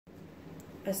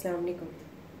Assalamu alaikum.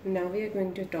 Now we are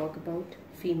going to talk about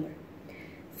femur.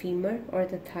 Femur or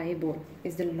the thigh bone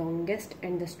is the longest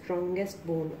and the strongest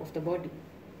bone of the body.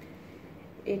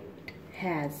 It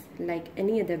has, like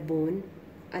any other bone,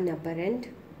 an upper end,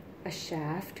 a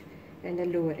shaft and a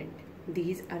lower end.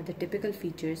 These are the typical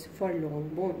features for long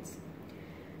bones.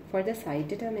 For the site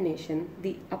determination,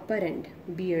 the upper end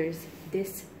bears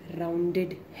this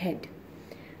rounded head.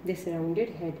 This rounded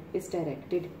head is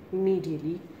directed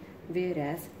medially,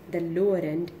 whereas the lower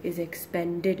end is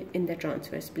expanded in the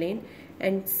transverse plane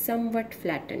and somewhat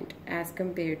flattened as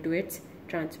compared to its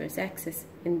transverse axis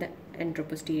in the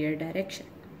anteroposterior direction.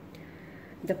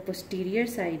 The posterior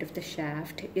side of the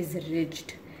shaft is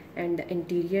ridged and the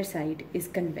anterior side is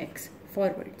convex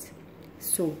forwards.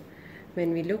 So,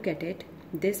 when we look at it,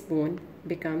 this bone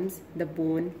becomes the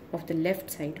bone of the left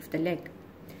side of the leg.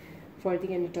 For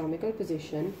the anatomical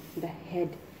position, the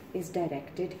head is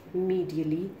directed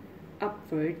medially,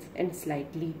 upwards and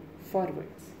slightly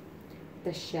forwards.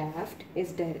 The shaft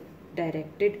is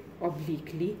directed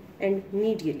obliquely and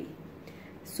medially,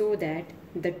 so that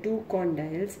the two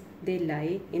condyles, they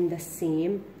lie in the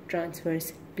same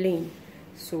transverse plane.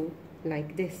 So,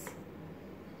 like this.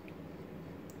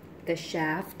 The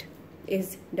shaft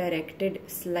is directed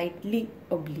slightly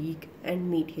oblique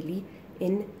and medially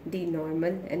in the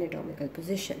normal anatomical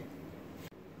position.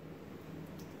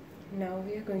 Now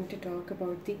we are going to talk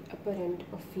about the upper end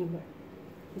of femur.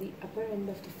 The upper end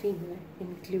of the femur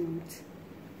includes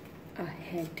a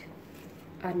head,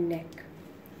 a neck,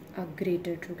 a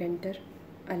greater trochanter,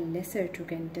 a lesser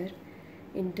trochanter,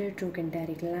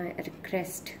 intertrochanteric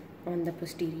crest on the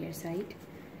posterior side,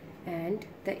 and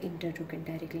the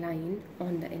intertrochanteric line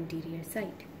on the anterior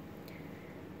side.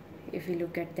 If we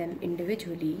look at them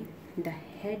individually, the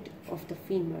head of the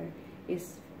femur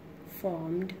is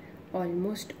formed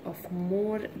almost of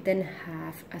more than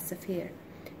half a sphere,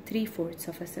 3/4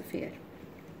 of a sphere.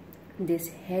 This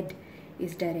head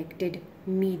is directed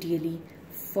medially,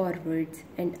 forwards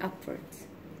and upwards.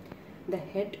 The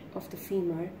head of the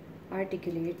femur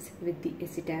articulates with the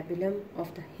acetabulum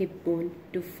of the hip bone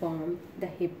to form the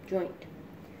hip joint.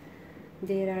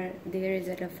 There is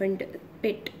a roughened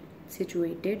pit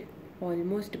situated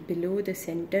almost below the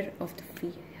center of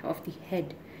the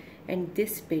head, and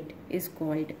this pit is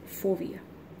called fovea.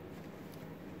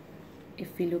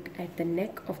 If we look at the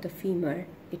neck of the femur,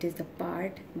 it is the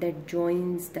part that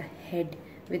joins the head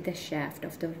with the shaft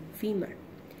of the femur.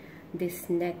 This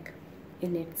neck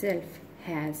in itself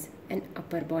has an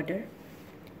upper border,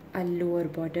 a lower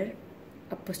border,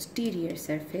 a posterior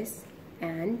surface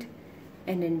and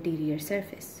an anterior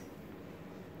surface.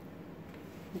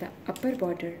 The upper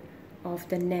border of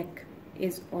the neck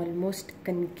is almost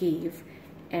concave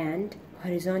and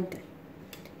horizontal.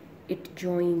 It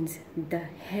joins the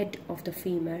head of the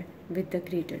femur with the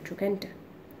greater trochanter.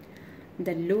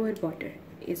 The lower border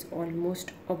is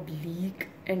almost oblique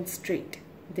and straight.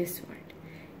 This one.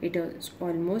 It is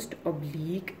almost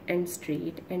oblique and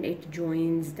straight, and it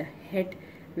joins the head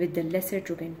with the lesser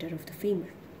trochanter of the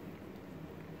femur.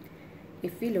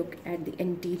 If we look at the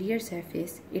anterior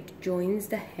surface, it joins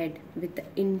the head with the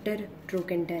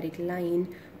intertrochanteric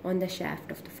line on the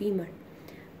shaft of the femur.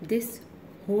 This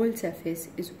whole surface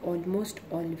is almost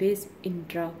always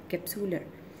intracapsular.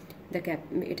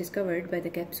 It is covered by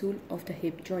the capsule of the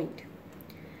hip joint.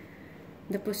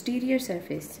 The posterior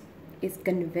surface is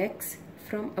convex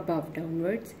from above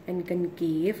downwards and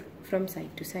concave from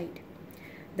side to side.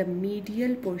 The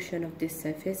medial portion of this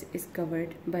surface is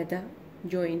covered by the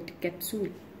joint capsule.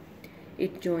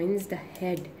 It joins the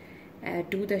head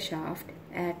to the shaft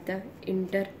at the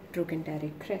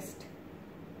intertrochanteric crest.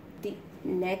 The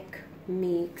neck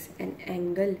makes an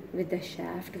angle with the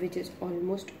shaft which is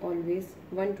almost always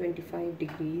 125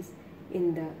 degrees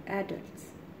in the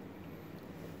adults.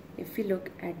 If we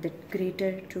look at the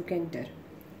greater trochanter,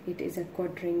 it is a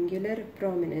quadrangular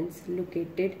prominence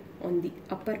located on the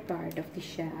upper part of the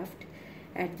shaft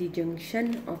at the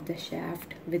junction of the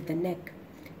shaft with the neck.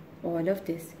 All of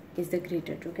this is the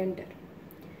greater trochanter.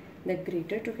 The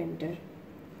greater trochanter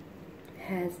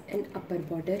has an upper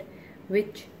border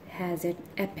which has an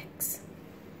apex.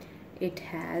 It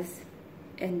has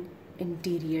an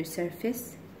anterior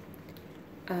surface,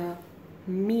 a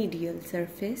medial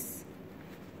surface,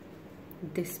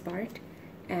 this part,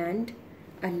 and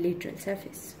a lateral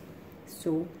surface.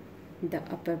 So the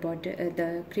upper border,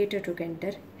 the greater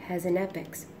trochanter has an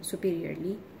apex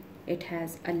superiorly. It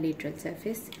has a lateral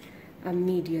surface, a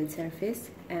medial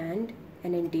surface and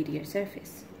an anterior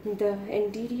surface. The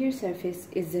anterior surface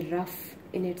is rough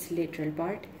in its lateral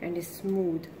part and is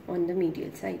smooth on the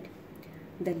medial side.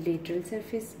 The lateral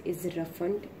surface is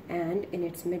roughened and in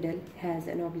its middle has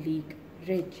an oblique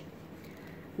ridge.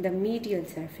 The medial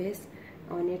surface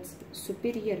on its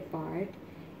superior part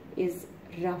is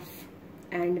rough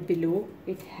and below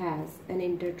it has a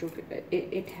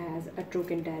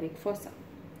trochanteric fossa.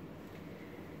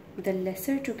 The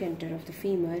lesser trochanter of the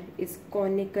femur is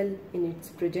conical in its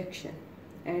projection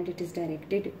and it is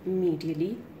directed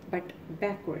medially but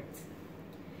backwards.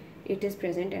 It is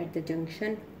present at the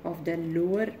junction of the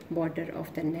lower border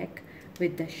of the neck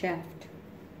with the shaft.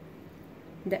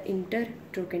 The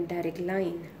intertrochanteric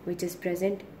line, which is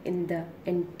present in the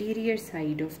anterior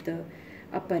side of the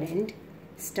upper end,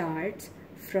 starts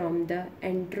from the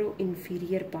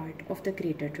anteroinferior part of the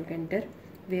greater trochanter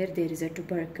where there is a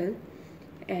tubercle,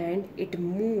 and it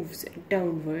moves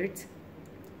downwards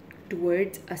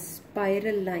towards a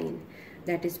spiral line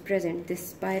that is present,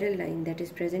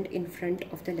 in front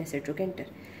of the lesser trochanter.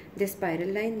 This spiral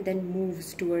line then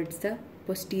moves towards the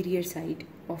posterior side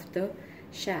of the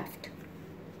shaft.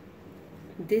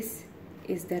 This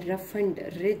is the roughened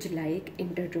ridge-like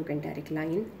intertrochanteric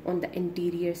line on the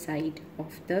anterior side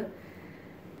of the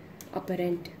upper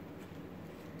end.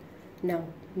 Now,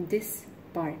 this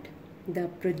part, the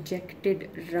projected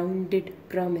rounded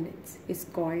prominence, is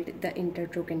called the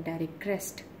intertrochanteric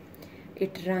crest.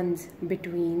 It runs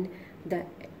between the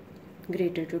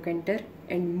greater trochanter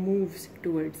and moves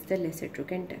towards the lesser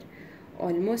trochanter.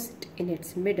 Almost in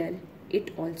its middle,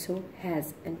 it also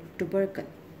has a tubercle.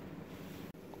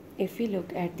 If we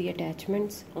look at the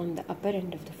attachments on the upper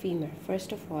end of the femur,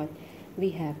 first of all,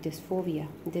 we have this fovea.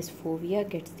 This fovea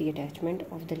gets the attachment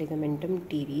of the ligamentum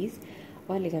teres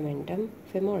or ligamentum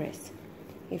femoris.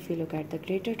 If we look at the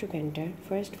greater trochanter,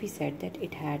 first we said that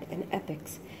it had an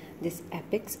apex. This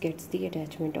apex gets the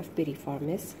attachment of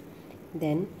piriformis.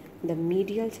 Then the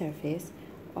medial surface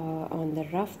on the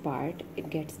rough part,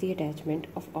 it gets the attachment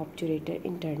of obturator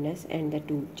internus and the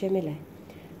two gemelli.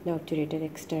 The obturator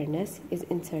externus is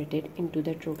inserted into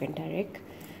the trochanteric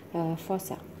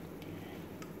fossa.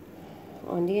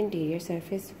 On the anterior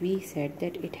surface, we said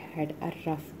that it had a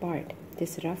rough part.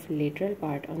 This rough lateral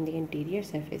part on the anterior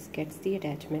surface gets the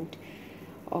attachment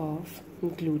of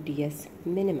gluteus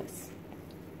minimus.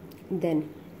 Then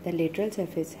the lateral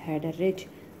surface had a ridge.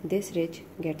 This ridge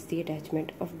gets the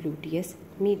attachment of gluteus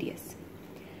medius.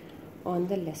 On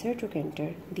the lesser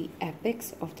trochanter, the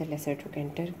apex of the lesser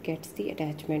trochanter gets the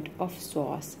attachment of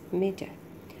psoas major.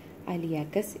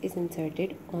 Iliacus is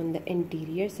inserted on the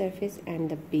anterior surface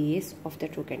and the base of the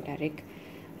trochanteric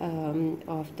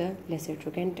of the lesser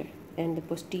trochanter, and the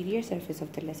posterior surface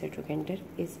of the lesser trochanter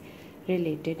is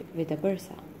related with the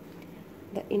bursa.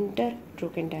 The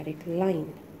intertrochanteric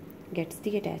line gets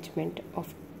the attachment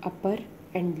of upper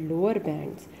and lower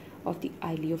bands of the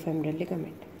iliofemoral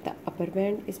ligament. The upper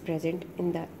band is present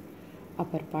in the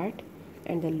upper part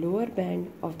and the lower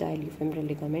band of the iliofemoral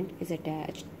ligament is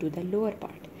attached to the lower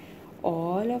part.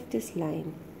 All of this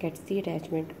line gets the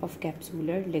attachment of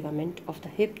capsular ligament of the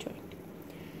hip joint.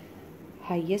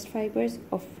 Highest fibers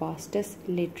of vastus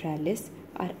lateralis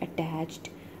are attached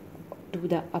to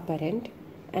the upper end,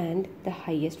 and the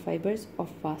highest fibers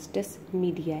of vastus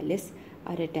medialis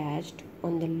are attached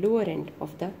on the lower end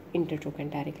of the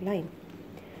intertrochanteric line.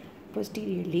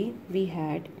 Posteriorly, we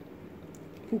had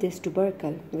this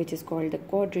tubercle, which is called the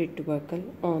quadrate tubercle,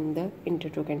 on the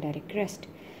intertrochanteric crest.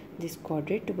 This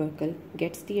quadrate tubercle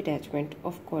gets the attachment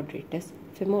of quadratus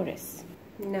femoris.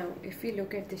 Now, if we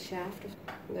look at the shaft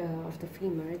of the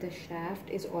femur, the shaft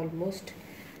is almost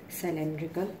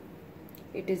cylindrical.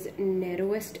 It is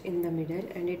narrowest in the middle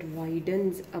and it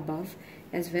widens above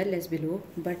as well as below,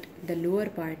 but the lower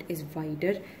part is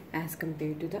wider as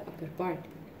compared to the upper part.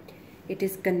 It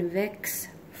is convex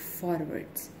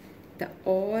forwards.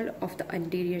 All of the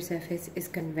anterior surface is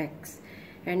convex,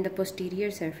 and the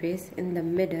posterior surface in the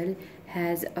middle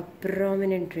has a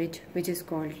prominent ridge which is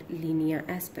called linea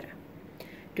aspera.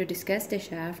 To discuss the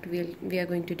shaft, we are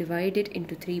going to divide it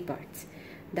into three parts: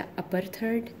 the upper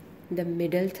third, the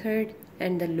middle third,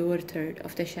 and the lower third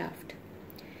of the shaft.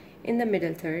 In the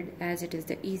middle third, as it is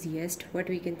the easiest, what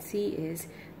we can see is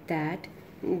that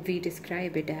we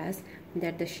describe it as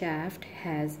that the shaft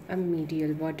has a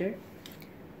medial border,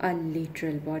 a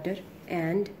lateral border,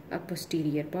 and a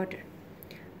posterior border.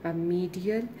 A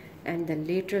medial and the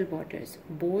lateral borders,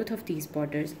 both of these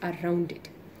borders are rounded,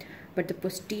 but the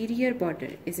posterior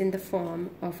border is in the form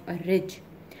of a ridge.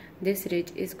 This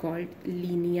ridge is called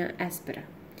linea aspera,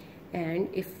 and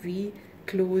if we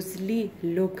closely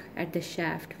look at the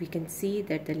shaft, we can see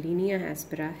that the linea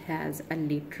aspera has a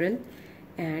lateral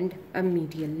and a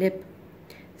medial lip.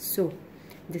 So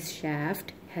this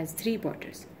shaft has three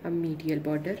borders: a medial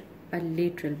border, a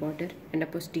lateral border and a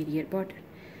posterior border,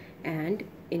 and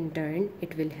in turn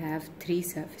it will have three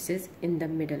surfaces in the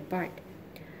middle part.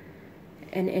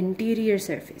 An anterior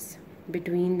surface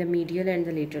between the medial and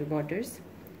the lateral borders,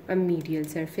 a medial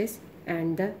surface,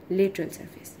 and the lateral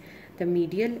surface. The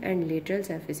medial and lateral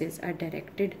surfaces are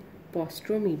directed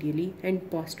posteromedially and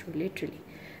posterolaterally.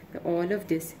 All of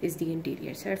this is the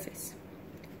anterior surface.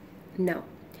 Now,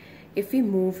 if we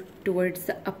move towards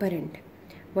the upper end,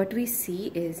 what we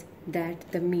see is that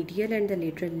the medial and the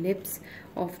lateral lips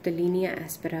of the linea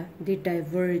aspera, they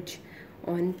diverge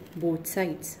on both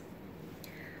sides.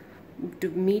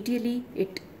 Medially,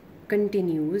 it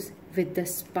continues with the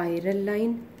spiral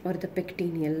line or the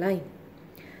pectineal line.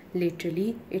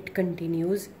 Laterally, it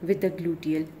continues with the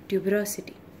gluteal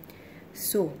tuberosity.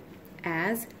 So,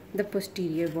 as the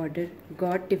posterior border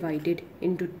got divided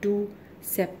into two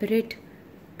separate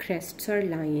crests or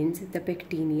lines, the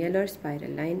pectineal or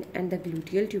spiral line and the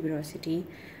gluteal tuberosity,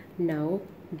 now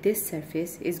this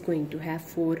surface is going to have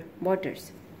four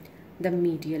borders: the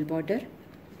medial border,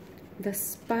 the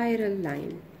spiral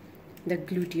line, the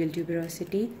gluteal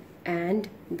tuberosity, and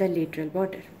the lateral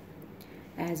border.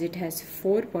 As it has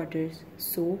four borders,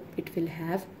 so it will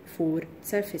have four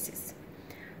surfaces.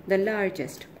 The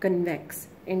largest convex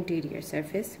anterior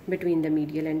surface between the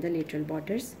medial and the lateral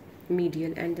borders,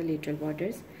 between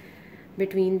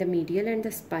the medial and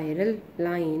the spiral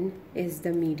line is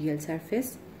the medial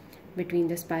surface. Between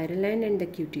the spiral line and the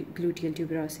gluteal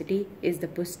tuberosity is the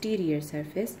posterior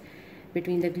surface.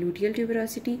 Between the gluteal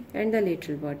tuberosity and the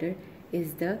lateral border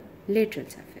is the lateral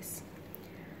surface.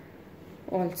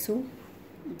 Also,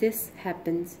 this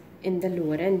happens in the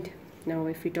lower end. Now,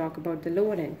 if we talk about the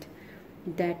lower end,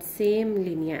 that same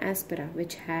linea aspera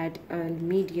which had a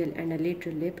medial and a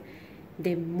lateral lip,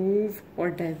 they move or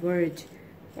diverge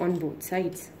on both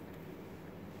sides.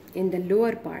 In the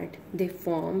lower part, they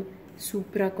form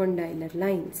supracondylar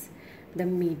lines, the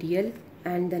medial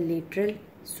and the lateral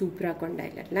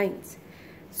supracondylar lines.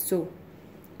 So,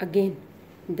 again,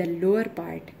 the lower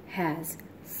part has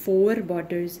four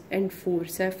borders and four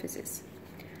surfaces: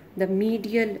 the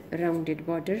medial rounded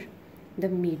border, the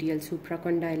medial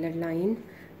supracondylar line,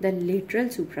 the lateral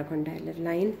supracondylar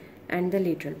line, and the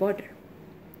lateral border.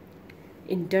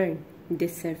 In turn,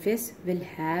 this surface will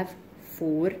have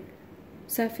four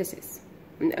surfaces.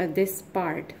 This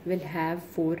part will have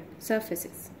four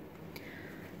surfaces.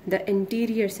 The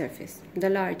anterior surface, the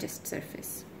largest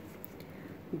surface,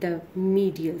 the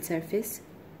medial surface,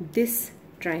 this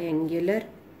triangular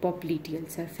popliteal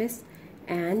surface,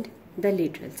 and the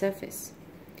lateral surface.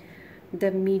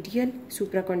 The medial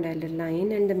supracondylar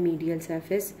line and the medial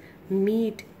surface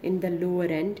meet in the lower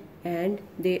end, and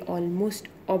they almost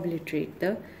obliterate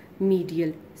the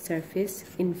medial surface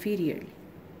inferiorly.